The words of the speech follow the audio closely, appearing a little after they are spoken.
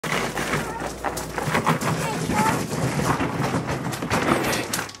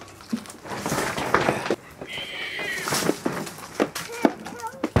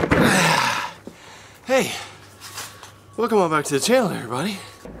Hey, welcome on back to the channel, everybody.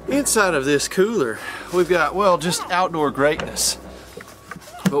 Inside of this cooler, we've got, well, just outdoor greatness.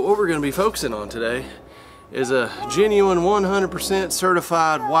 But what we're going to be focusing on today is a genuine 100%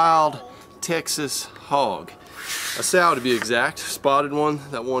 certified wild Texas hog. A sow to be exact, spotted one,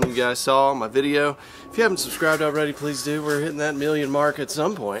 that one you guys saw in my video. If you haven't subscribed already, please do. We're hitting that million mark at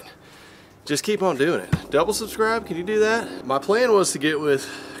some point. Just keep on doing it. Double subscribe, can you do that? My plan was to get with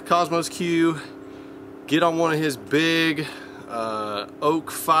Cosmos Q, get on one of his big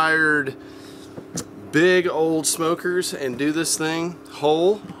oak-fired, big old smokers and do this thing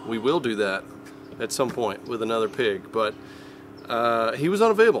whole. We will do that at some point with another pig, but he was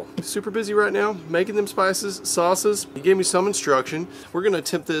unavailable. He's super busy right now making them spices, sauces. He gave me some instruction. We're gonna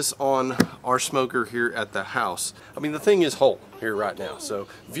attempt this on our smoker here at the house. I mean, the thing is whole here right now, so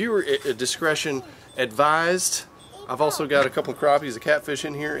viewer discretion advised. I've also got a couple of crappies of catfish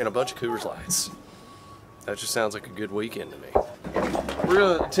in here and a bunch of Coors Lights. That just sounds like a good weekend to me. We're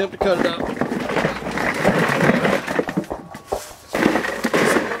gonna attempt to cut it up.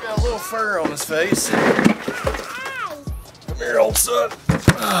 Got a little fur on his face. Come here, old son.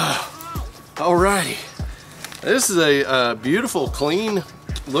 Alrighty. This is a beautiful, clean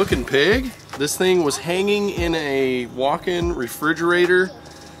looking pig. This thing was hanging in a walk-in refrigerator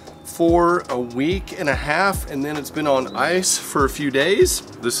for a week and a half, and then it's been on ice for a few days.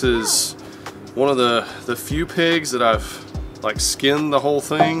 This is one of the few pigs that I've like skinned the whole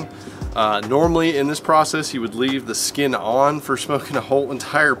thing. Normally in this process you would leave the skin on for smoking a whole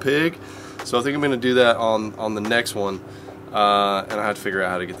entire pig. So I think I'm gonna do that on the next one. And I had to figure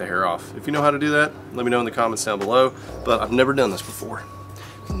out how to get the hair off. If you know how to do that, let me know in the comments down below. But I've never done this before.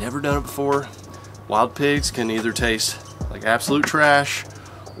 Never done it before. Wild pigs can either taste like absolute trash,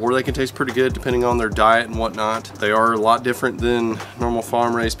 or they can taste pretty good depending on their diet and whatnot. They are a lot different than normal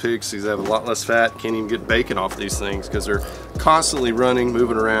farm-raised pigs because they have a lot less fat. Can't even get bacon off these things because they're constantly running,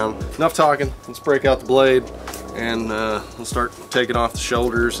 moving around. Enough talking, let's break out the blade and we'll start taking off the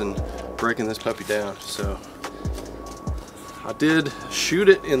shoulders and breaking this puppy down. So I did shoot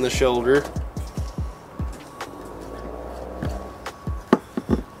it in the shoulder.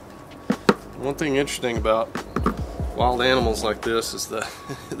 One thing interesting about wild animals like this is that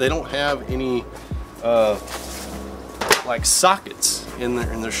they don't have any like sockets in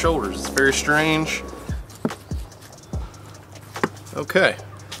their shoulders. It's very strange. Okay,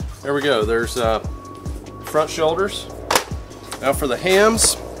 there we go. There's front shoulders. Now for the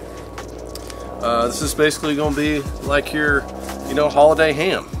hams, this is basically going to be like your, you know, holiday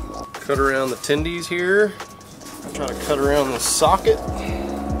ham. Cut around the tendies here. I'm trying to cut around the socket.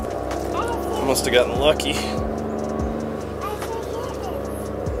 I must have gotten lucky.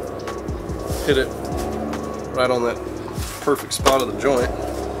 Hit it right on that perfect spot of the joint.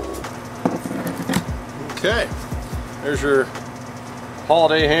 Okay, there's your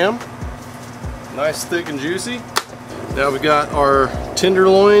holiday ham. Nice, thick, and juicy. Now we got our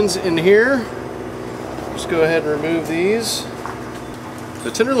tenderloins in here. Just go ahead and remove these.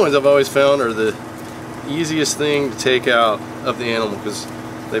 The tenderloins I've always found are the easiest thing to take out of the animal because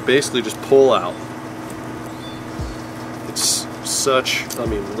they basically just pull out. It's such, I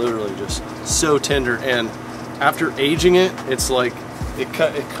mean, literally just so tender, and after aging it, it's like it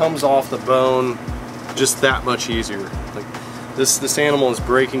comes off the bone just that much easier. Like this animal is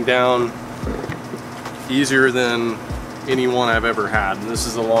breaking down easier than any one I've ever had, and this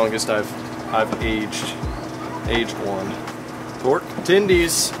is the longest I've aged one. Torque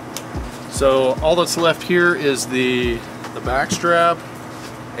tendies. So all that's left here is the back strap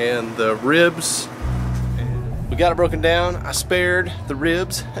and the ribs. We got it broken down. I spared the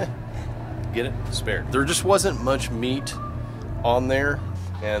ribs. Get it? Spared. There just wasn't much meat on there,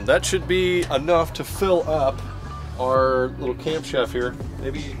 and that should be enough to fill up our little camp chef here.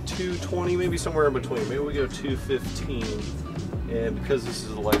 Maybe 220, maybe somewhere in between. Maybe we go 215. And because this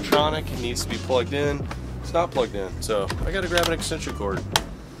is electronic, it needs to be plugged in. It's not plugged in, so I gotta grab an extension cord.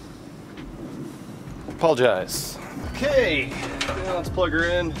 Apologize. Okay, now let's plug her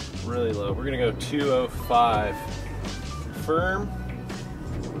in really low. We're gonna go 205. Confirm.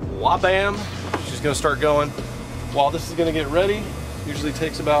 Wabam. She's gonna start going. While this is gonna get ready, usually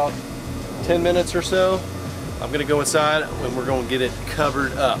takes about 10 minutes or so. I'm gonna go inside and we're gonna get it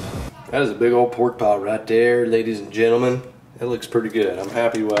covered up. That is a big old pork pile right there, ladies and gentlemen. It looks pretty good. I'm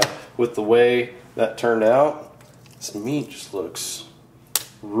happy with the way that turned out. This meat just looks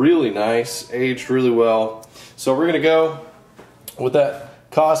really nice, aged really well. So we're gonna go with that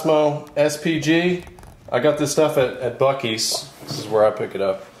Cosmo SPG. I got this stuff at Buc-ee's. This is where I pick it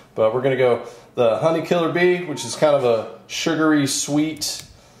up. But we're gonna go the Honey Killer Bee, which is kind of a sugary, sweet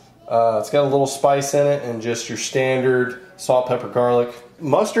It's got a little spice in it and just your standard salt, pepper, garlic.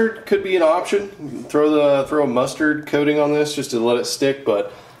 Mustard could be an option. You can throw a mustard coating on this just to let it stick,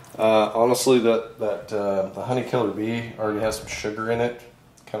 but honestly, the honey killer bee already has some sugar in it.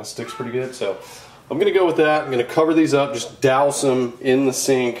 Kind of sticks pretty good, so I'm gonna go with that. I'm gonna cover these up, just douse them in the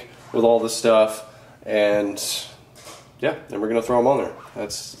sink with all this stuff, and yeah, then we're gonna throw them on there.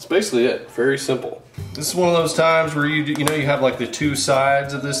 That's basically it. Very simple. This is one of those times where you have like the two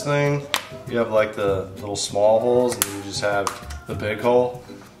sides of this thing. You have like the little small holes, and then you just have the big hole.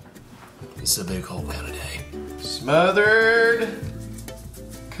 It's a big hole kind of day. Smothered,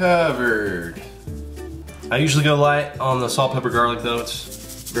 covered. I usually go light on the salt, pepper, garlic though.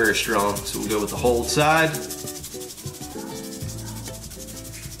 It's very strong, so we'll go with the whole side.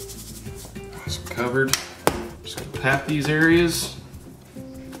 It's covered. Just gonna pat these areas.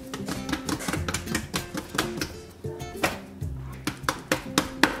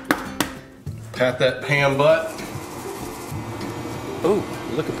 Pat that pan butt. Oh,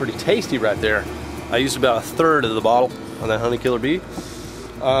 looking pretty tasty right there. I used about a third of the bottle on that honey killer bee.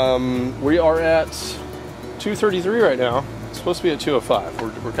 We are at 233 right now. It's supposed to be at 205.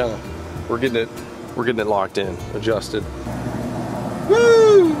 We're getting it locked in, adjusted.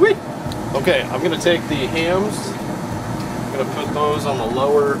 Woo! -wee. Okay, I'm gonna take the hams. I'm gonna put those on the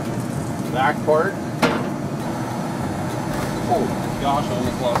lower back part. Oh gosh, I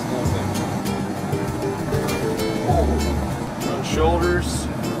almost lost the whole thing. Front shoulders,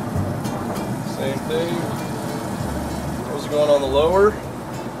 same thing. Those are going on the lower.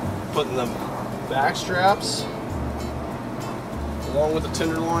 Putting the back straps along with the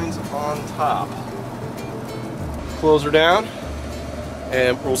tenderloins on top. Close her down,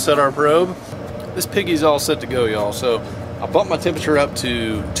 and we'll set our probe. This piggy's all set to go, y'all. So I bumped my temperature up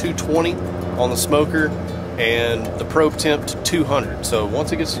to 220 on the smoker, and the probe temp to 200. So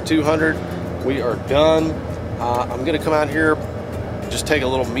once it gets to 200, we are done. I'm gonna come out here, just take a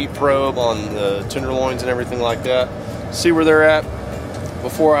little meat probe on the tenderloins and everything like that, see where they're at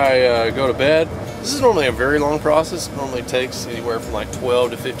before I go to bed. This is normally a very long process. It normally takes anywhere from like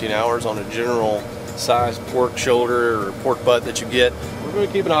 12 to 15 hours on a general size pork shoulder or pork butt that you get. We're gonna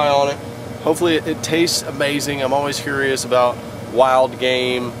keep an eye on it. Hopefully it tastes amazing. I'm always curious about wild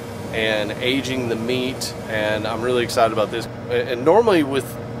game and aging the meat, and I'm really excited about this. And normally with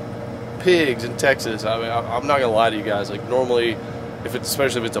pigs in Texas, I mean, I'm not gonna lie to you guys, like normally,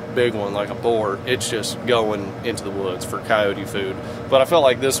 especially if it's a big one like a boar, it's just going into the woods for coyote food. But I felt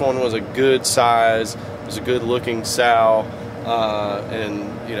like this one was a good size, it was a good looking sow, and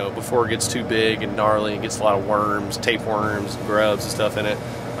you know, before it gets too big and gnarly and gets a lot of worms, tapeworms, and grubs and stuff in it.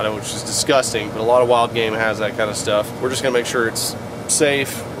 I know, which is disgusting, but a lot of wild game has that kind of stuff. We're just gonna make sure it's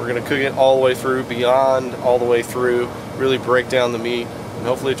safe. We're gonna cook it all the way through, beyond all the way through, really break down the meat, and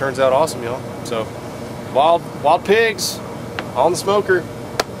hopefully it turns out awesome, y'all. So wild pigs on the smoker,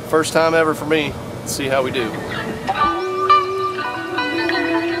 first time ever for me. Let's see how we do.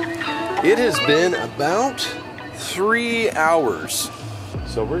 It has been about 3 hours,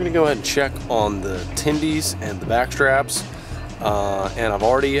 so we're gonna go ahead and check on the tendies and the back straps, and I've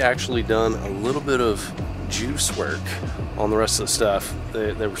already actually done a little bit of juice work on the rest of the stuff.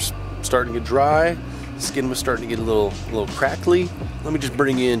 They were starting to get dry. Skin was starting to get a little crackly. Let me just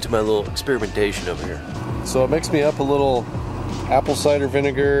bring you into my little experimentation over here. So it mixed me up a little apple cider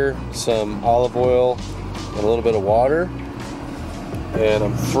vinegar, some olive oil, and a little bit of water. And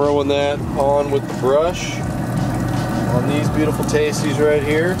I'm throwing that on with the brush on these beautiful tasties right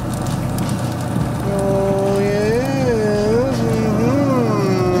here. Oh yes,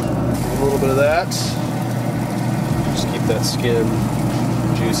 a little bit of that. Just keep that skin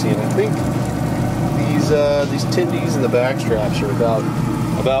juicy, and I think these tendies and the back straps are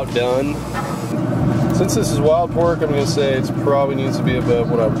about done. Since this is wild pork, I'm going to say it probably needs to be above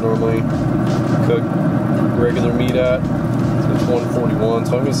what I would normally cook regular meat at. So it's 141,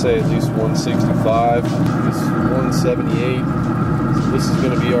 so I'm going to say at least 165, at least 178. So this is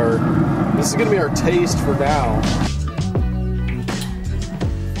going to be our taste for now.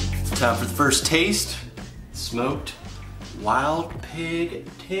 Time for the first taste. Smoked wild pig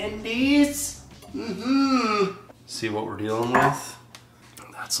tendies. See what we're dealing with.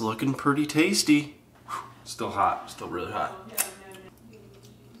 That's looking pretty tasty. Still hot, still really hot.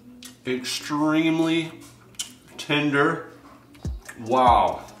 Extremely tender.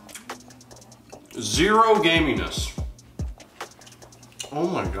 Wow. Zero gaminess. Oh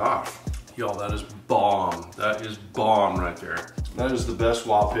my gosh. Y'all, that is bomb. That is bomb right there. That is the best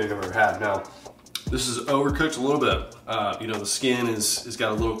wild pig I've ever had. Now, This is overcooked a little bit. You know, the skin is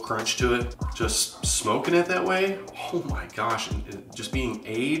got a little crunch to it. Just smoking it that way, oh my gosh, and it just being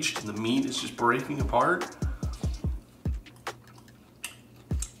aged, and the meat is just breaking apart.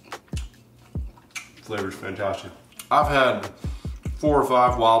 Flavor's fantastic. I've had 4 or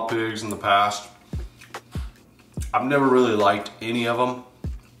 5 wild pigs in the past. I've never really liked any of them.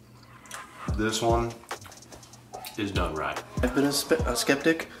 This one is done right. I've been a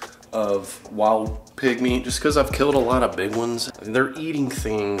skeptic of wild pig meat just because I've killed a lot of big ones. They're eating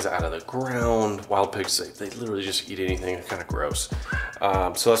things out of the ground. Wild pigs, they literally just eat anything. It's kind of gross.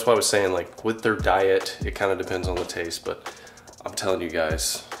 So that's why I was saying, like, with their diet, it kind of depends on the taste. But I'm telling you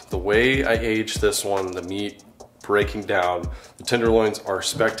guys, the way I aged this one, the meat breaking down, the tenderloins are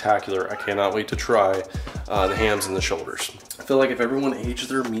spectacular. I cannot wait to try the hams and the shoulders. I feel like if everyone aged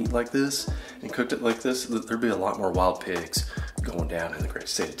their meat like this and cooked it like this, there'd be a lot more wild pigs going down in the great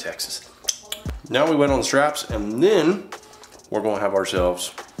state of Texas. Now we went on the straps, and then we're going to have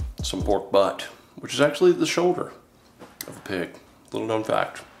ourselves some pork butt, which is actually the shoulder of a pig. Little known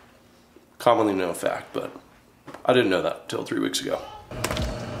fact. Commonly known fact, but I didn't know that until 3 weeks ago.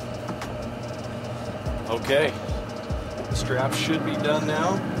 Okay, the straps should be done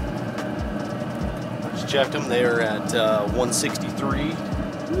now. I just checked them. They are at 163.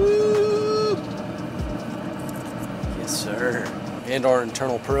 Woo! Yes, sir. And our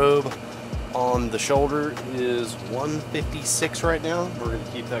internal probe on the shoulder is 156 right now. We're going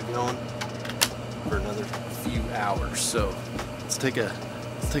to keep that going for another few hours. So let's take a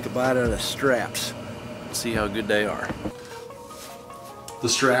bite out of the straps. See how good they are. The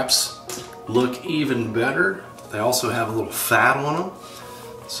straps look even better. They also have a little fat on them,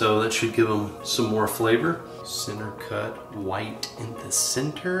 so that should give them some more flavor. Center cut, white in the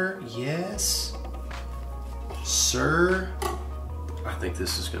center, yes, sir. I think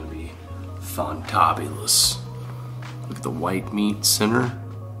this is gonna be fantabulous. Look at the white meat center.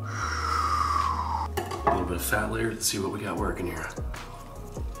 A little bit of fat layer. Let's see what we got working here.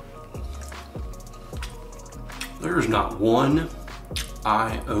 There's not one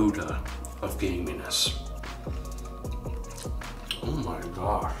iota of gaminess. Oh my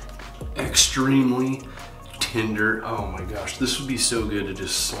gosh. Extremely tender. Oh my gosh, this would be so good to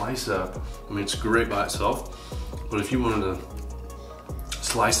just slice up. I mean, it's great by itself, but if you wanted to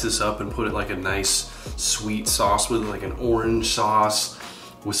slice this up and put it like a nice sweet sauce with like an orange sauce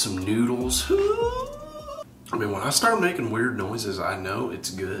with some noodles. I mean, when I start making weird noises, I know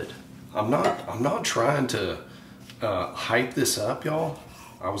it's good. I'm not trying to hype this up, y'all.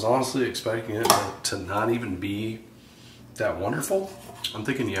 I was honestly expecting it to not even be that wonderful. I'm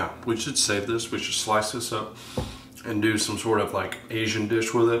thinking, yeah, we should save this. We should slice this up and do some sort of like Asian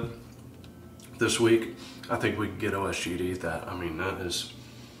dish with it this week. I think we can get OSG to eat that. I mean,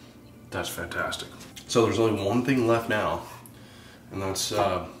 that's fantastic. So there's only one thing left now, and that's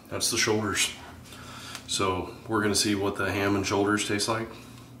the shoulders. So we're gonna see what the ham and shoulders taste like.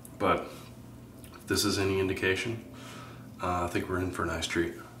 But if this is any indication, I think we're in for a nice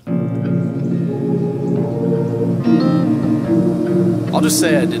treat. I'll just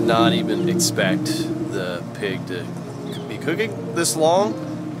say I did not even expect the pig to be cooking this long.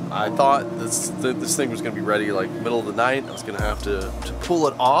 I thought this thing was going to be ready like middle of the night. I was going to have to pull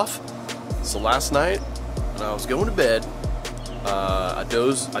it off. So last night when I was going to bed, I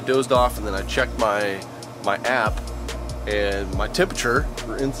dozed off, and then I checked my app, and my temperature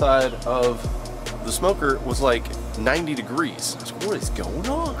for inside of the smoker was like 90 degrees. I was like, what is going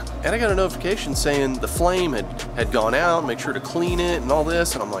on? And I got a notification saying the flame had gone out, make sure to clean it and all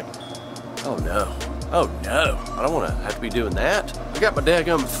this, and I'm like, oh no, I don't want to have to be doing that. I got my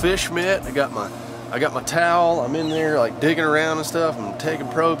daggum fish mitt, I got my towel, I'm in there like digging around and stuff, I'm taking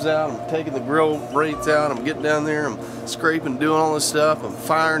probes out, I'm taking the grill grates out, I'm getting down there, I'm scraping, doing all this stuff, I'm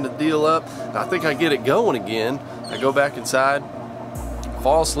firing the deal up, and I think I get it going again. I go back inside,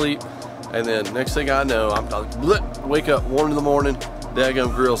 fall asleep, and then next thing I know, I'm wake up 1 in the morning,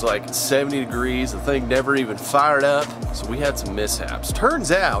 daggum grill's like 70 degrees, the thing never even fired up, so we had some mishaps.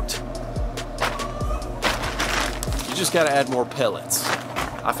 Turns out, you just gotta add more pellets.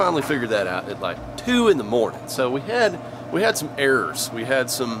 I finally figured that out at like 2 in the morning. So we had some errors. We had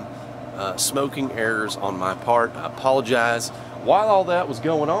some smoking errors on my part. I apologize. While all that was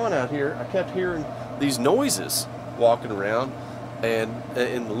going on out here, I kept hearing these noises walking around, and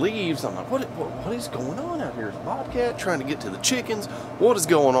in the leaves, I'm like, what is going on out here? Is a bobcat trying to get to the chickens? What is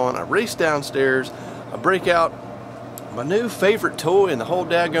going on? I race downstairs. I break out my new favorite toy in the whole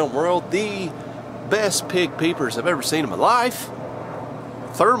daggone world, the best pig peepers I've ever seen in my life.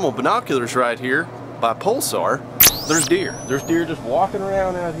 Thermal binoculars right here by Pulsar. There's deer. There's deer just walking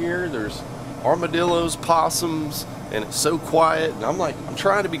around out here. There's armadillos, possums, and it's so quiet. And I'm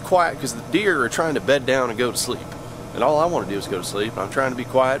trying to be quiet because the deer are trying to bed down and go to sleep. And all I want to do is go to sleep. I'm trying to be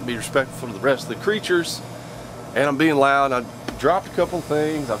quiet and be respectful to the rest of the creatures. And I'm being loud. I dropped a couple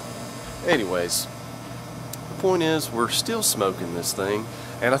things. Anyways, the point is we're still smoking this thing.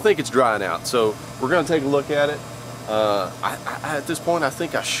 And I think it's drying out. So we're going to take a look at it. At this point, I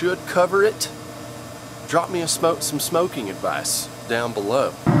think I should cover it. Drop me some smoking advice down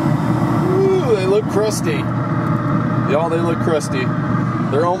below. Ooh, they look crusty. Y'all, they look crusty.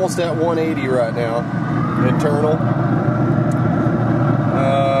 They're almost at 180 right now, internal.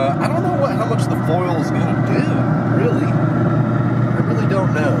 I don't know how much the foil is gonna do, really. I really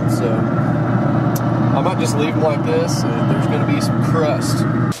don't know, so I might just leave them like this, and there's gonna be some crust.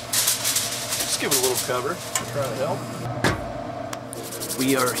 Just give it a little cover, try to help.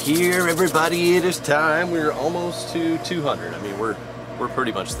 We are here, everybody. It is time. We're almost to 200. I mean, we're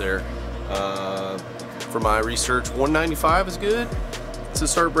pretty much there. For my research, 195 is good to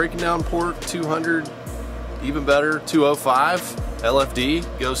start breaking down pork. 200, even better. 205. LFD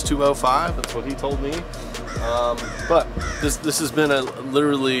goes 205. That's what he told me. But this has been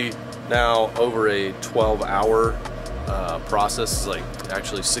literally now over a 12-hour process. It's like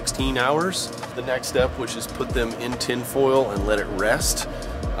actually 16 hours. The next step, which is put them in tin foil and let it rest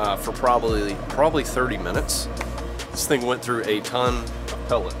for probably 30 minutes. This thing went through a ton of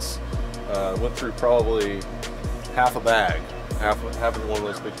pellets. Went through probably half a bag, half of one of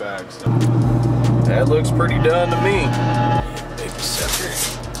those big bags. So that looks pretty done to me. Big sucker.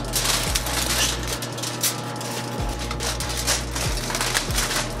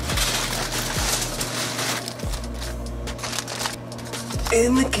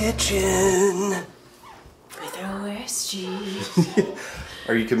 In the kitchen with OSG.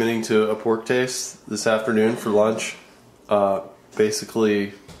 Are you committing to a pork taste this afternoon for lunch?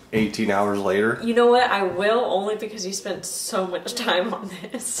 Basically 18 hours later. You know what? I will, only because you spent so much time on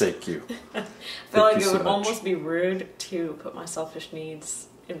this. Thank you. I feel like it would almost be rude to put my selfish needs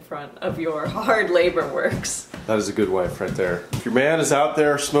in front of your hard labor works. That is a good wife right there. If your man is out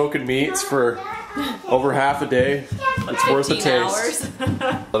there smoking meats for over half a day, it's worth a taste.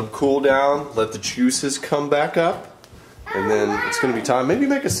 Let them cool down, let the juices come back up, and then it's going to be time. Maybe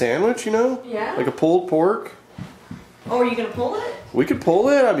make a sandwich, you know? Yeah. Like a pulled pork. Oh, are you going to pull it? We could pull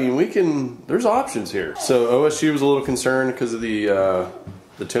it. I mean, we can. There's options here. So OSG was a little concerned because of the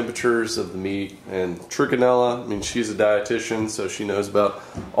temperatures of the meat, and Trichinella. I mean, she's a dietitian, so she knows about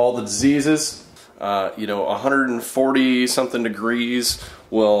all the diseases. You know, 140 something degrees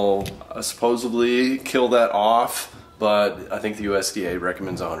will supposedly kill that off, but I think the USDA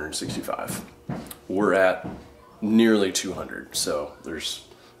recommends 165. We're at nearly 200, so there's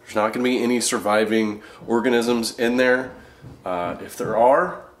not going to be any surviving organisms in there. If there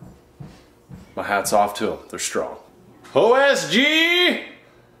are, my hat's off to them. They're strong. OSG!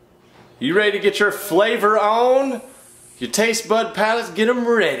 You ready to get your flavor on? Your taste bud palates, get them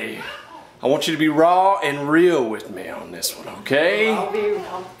ready. I want you to be raw and real with me on this one, okay?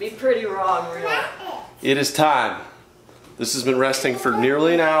 I'll be pretty raw and real. It is time. This has been resting for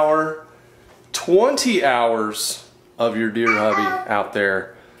nearly an hour. 20 hours of your deer hubby out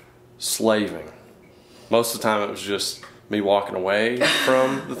there slaving. Most of the time it was just me walking away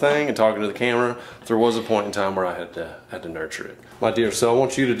from the thing and talking to the camera. There was a point in time where I had to nurture it. My dear, so I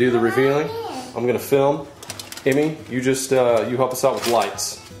want you to do the revealing. I'm gonna film. Emmy, you just you help us out with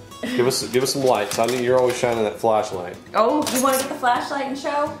lights. Give us some lights. I know you're always shining that flashlight. Oh, you want to get the flashlight and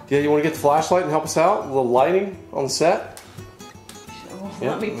show? Yeah, you want to get the flashlight and help us out? A little lighting on the set? Oh,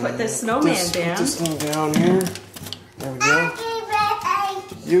 yeah. Let me put this snowman down. Put this thing down here. There we go.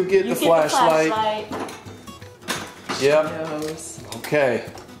 You get the flashlight. Yep. Okay.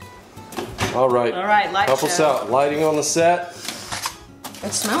 All right. All right, light help us out. Lighting on the set.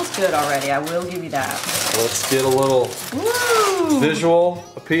 It smells good already. I will give you that. Let's get a little visual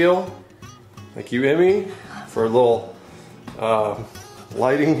appeal. Thank you, Emmy, for a little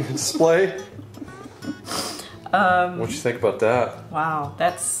lighting display. What you think about that? Wow,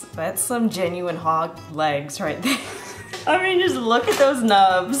 that's some genuine hog legs right there. I mean, just look at those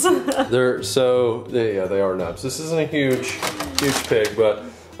nubs. They are nubs. This isn't a huge pig, but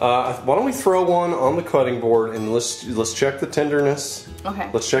why don't we throw one on the cutting board and let's check the tenderness. Okay.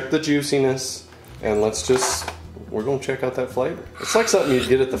 Let's check the juiciness, and we're gonna check out that flavor. It's like something you'd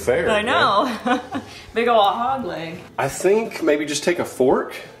get at the fair. I know. Big ol' hog leg. I think maybe just take a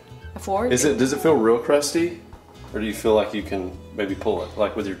fork. A fork? Does it feel real crusty? Or do you feel like you can maybe pull it,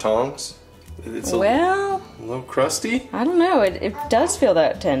 like with your tongs? It's a little crusty. I don't know. It does feel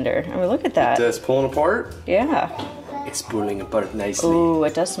that tender. I mean, look at that. It's pulling apart? Yeah. It's pulling apart nicely. Ooh,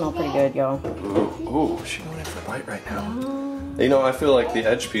 it does smell pretty good, y'all. Ooh, she's going in for a bite right now. You know, I feel like the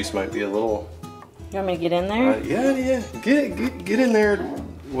edge piece might be a little... You want me to get in there? Yeah. Get in there.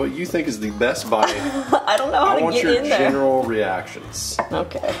 What you think is the best bite. I don't know how to get in there. I want your general reactions.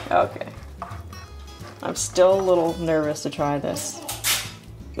 Okay. I'm still a little nervous to try this.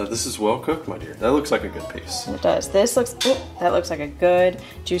 Now this is well cooked, my dear. That looks like a good piece. It does. That looks like a good,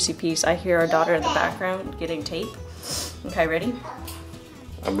 juicy piece. I hear our daughter in the background getting tape. Okay, ready?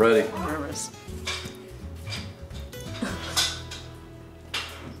 I'm ready. I'm nervous.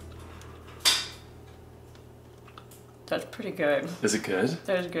 That's pretty good. Is it good?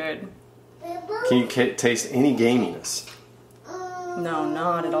 That's good. Can you taste any gaminess? No,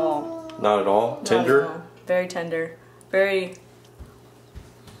 not at all. Not at all? Tender? Not at all. Very tender. Very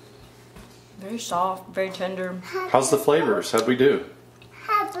soft, very tender. How's the flavors? How'd we do?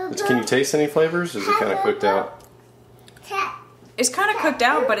 Can you taste any flavors? Is it kind of cooked out? It's kind of cooked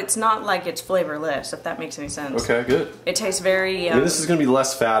out, but it's not like it's flavorless, if that makes any sense. Okay, good. It tastes very... I mean, this is going to be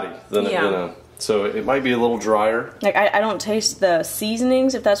less fatty than so it might be a little drier. Like I don't taste the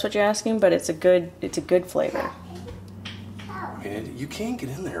seasonings, if that's what you're asking, but it's a good flavor. I mean, you can get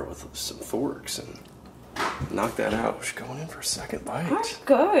in there with some forks and knock that out. She's going in for a second bite. That's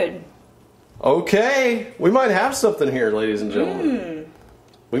good. Okay, we might have something here, ladies and gentlemen.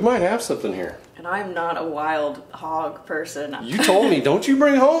 We might have something here. And I'm not a wild hog person. You told me, don't you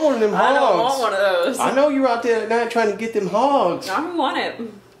bring home one of them hogs. I don't want one of those. I know you're out there at night trying to get them hogs. I don't want it.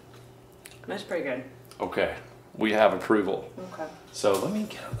 That's pretty good. Okay, we have approval. Okay. So let me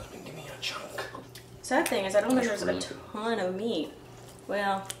give me a chunk. Sad thing is I don't think there's a ton of meat.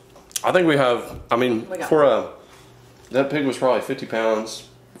 Well, I think we have, I mean, that pig was probably 50 pounds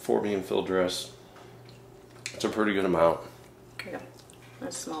before being field dressed. It's a pretty good amount. Okay,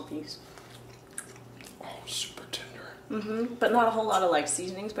 that's a small piece. Oh, super tender. But not a whole lot of like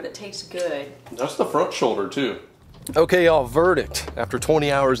seasonings, but it tastes good. That's the front shoulder too. Okay, y'all, verdict. After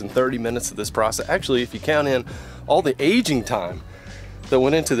 20 hours and 30 minutes of this process, actually, if you count in all the aging time that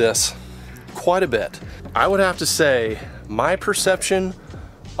went into this, quite a bit. I would have to say my perception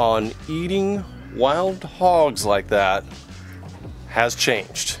on eating wild hogs like that has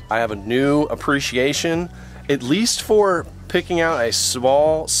changed. I have a new appreciation, at least for picking out a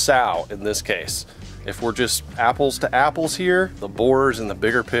small sow in this case. If we're just apples to apples here, the boars and the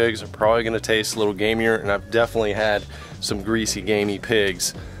bigger pigs are probably gonna taste a little gamier, and I've definitely had some greasy, gamey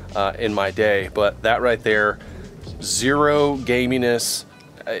pigs in my day, but that right there, zero gaminess.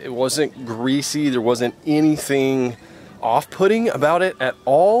 It wasn't greasy, there wasn't anything off-putting about it at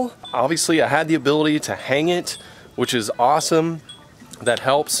all. Obviously, I had the ability to hang it, which is awesome. That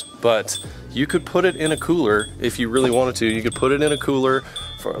helps, but you could put it in a cooler if you really wanted to. You could put it in a cooler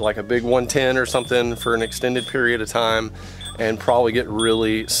for like a big 110 or something for an extended period of time and probably get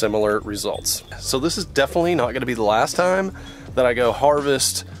really similar results. So this is definitely not gonna be the last time that I go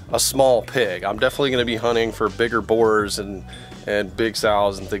harvest a small pig. I'm definitely gonna be hunting for bigger boars and big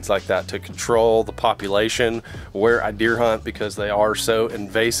sows and things like that to control the population where I deer hunt, because they are so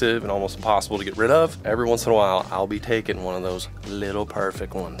invasive and almost impossible to get rid of. Every once in a while, I'll be taking one of those little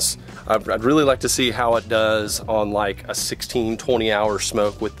perfect ones. I'd really like to see how it does on like a 16-20 hour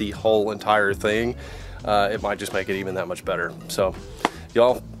smoke with the whole entire thing. It might just make it even that much better. So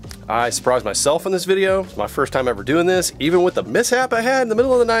y'all, I surprised myself in this video. It's my first time ever doing this. Even with the mishap I had in the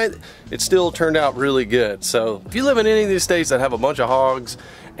middle of the night, it still turned out really good. So if you live in any of these states that have a bunch of hogs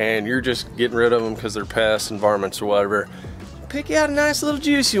and you're just getting rid of them because they're pests and varmints or whatever, pick out a nice little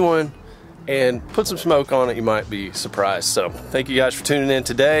juicy one and put some smoke on it. You might be surprised. So thank you guys for tuning in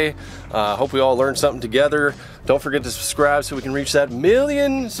today. Hope we all learned something together. Don't forget to subscribe so we can reach that 1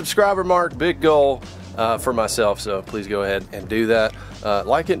 million subscriber mark. Big goal for myself, so please go ahead and do that.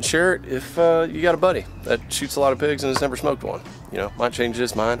 Like it and share it if you got a buddy that shoots a lot of pigs and has never smoked one. You know, might change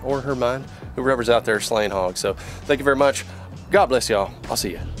his mind or her mind, whoever's out there slaying hogs. So thank you very much. God bless y'all. I'll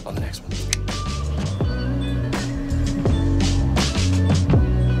see you on the next one.